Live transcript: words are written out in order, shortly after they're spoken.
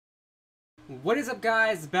What is up,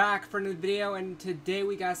 guys? Back for another video, and today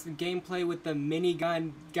we got some gameplay with the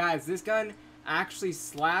minigun. Guys, this gun actually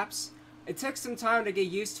slaps. It took some time to get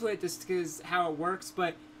used to it just because how it works,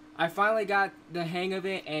 but I finally got the hang of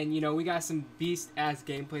it, and you know, we got some beast-ass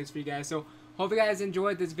gameplays for you guys. So hope you guys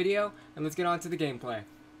enjoyed this video, and let's get on to the gameplay.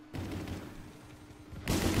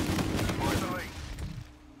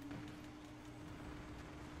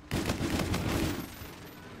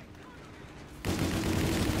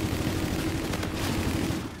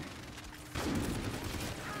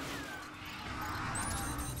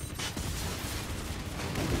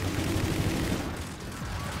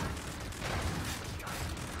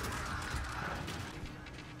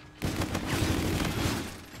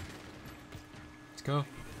 Let's go.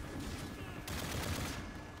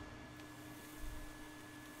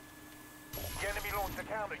 The enemy launched a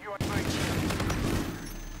counter UAV.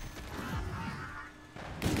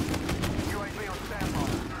 UAV on standby.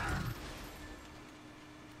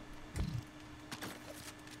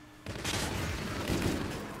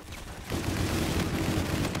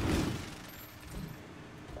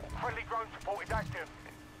 Friendly drone support is active.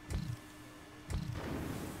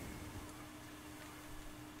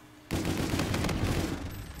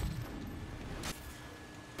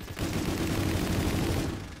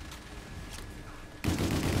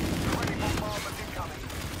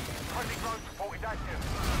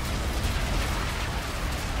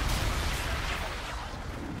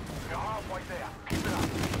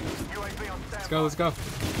 Let's go, let's go.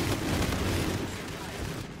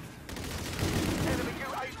 Enemy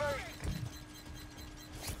UAV.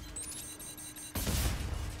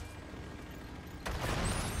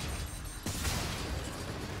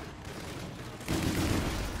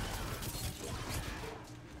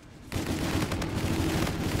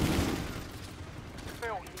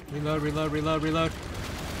 Reload, reload, reload, reload.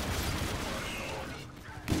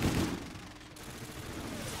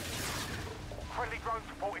 Friendly drone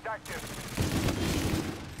support is active.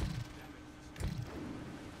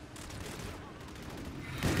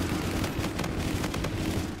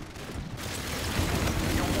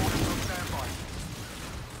 Your orders on standby.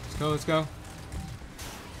 Let's go, let's go.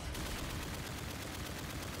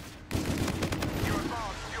 Your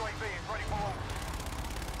advanced UAV is ready for orders.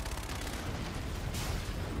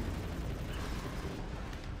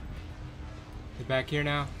 Get back here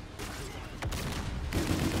now.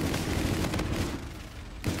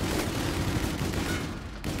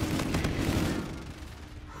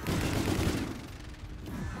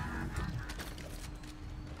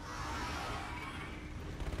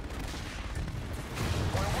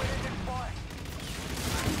 We're winning this fight.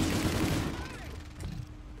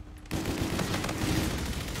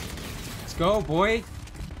 Let's go, boy.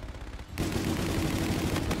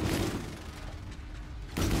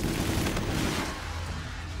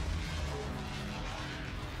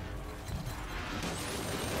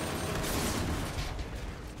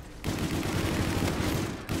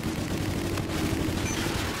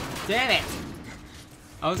 Damn it!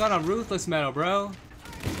 I was on a ruthless metal, bro.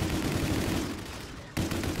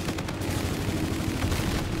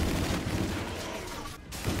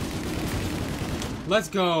 Let's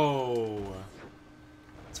go.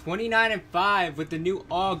 29-5 with the new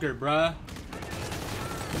auger, bruh.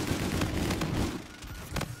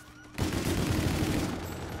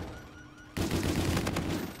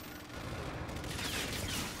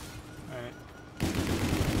 Alright.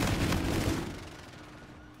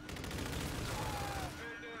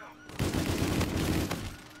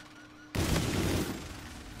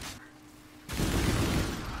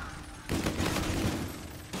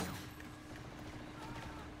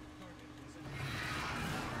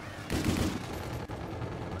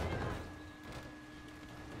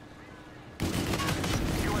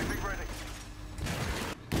 UAV ready.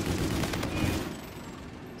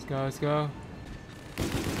 Let's go, let's go.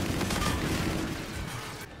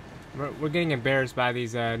 We're getting embarrassed by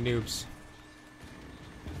these noobs.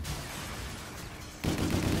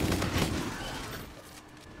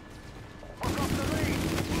 We've got the lead.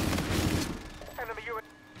 Enemy UAV.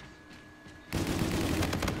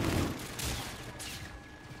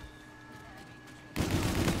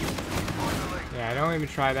 Yeah, don't even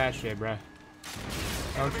try that shit, bruh.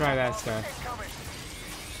 Don't try that stuff. Incoming.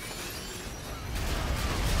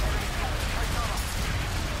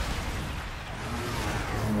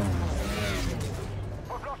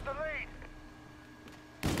 We've lost the lead.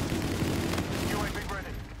 UAV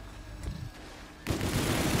ready.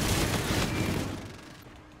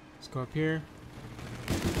 Let's go up here.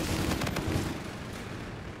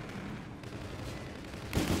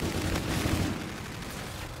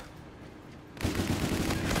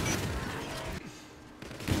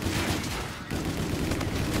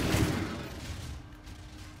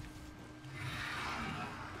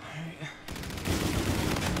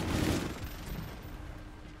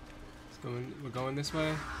 We're going this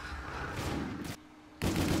way.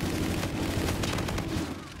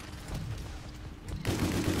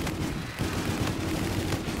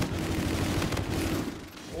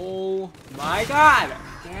 Oh my god!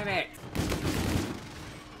 Damn it!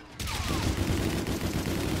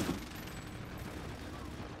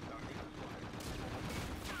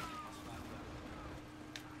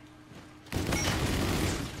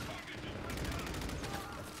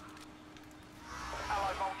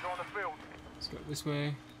 Allied vulture on the field. Let's go this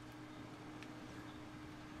way.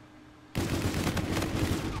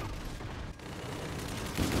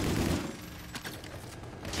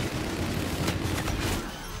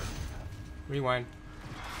 Rewind.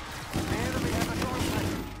 The enemy have a drone.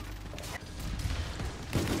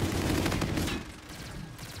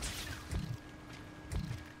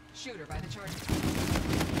 Shooter by the charge.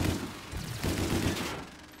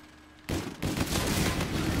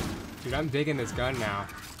 Dude, I'm digging this gun now.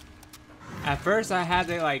 At first, I had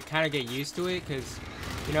to like kind of get used to it, cause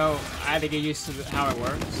you know I had to get used to how it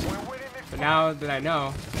works. We're winning this But now that I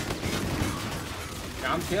know,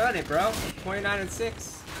 I'm feeling it, bro.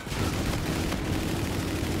 29-6.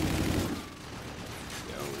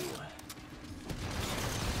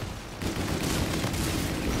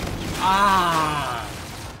 Ah!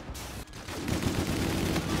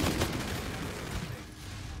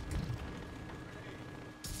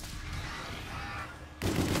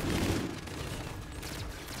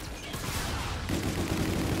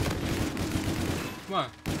 Come on.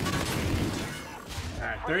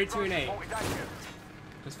 Alright, 32-8.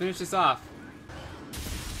 Let's finish this off.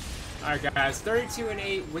 Alright guys,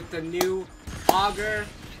 32-8 with the new Auger.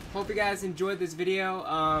 Hope you guys enjoyed this video.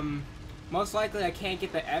 Most likely I can't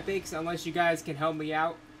get the epics unless you guys can help me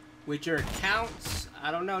out with your accounts.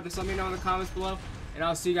 I don't know, just let me know in the comments below. And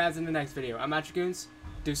I'll see you guys in the next video. I'm Dragoons.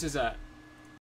 Deuces up.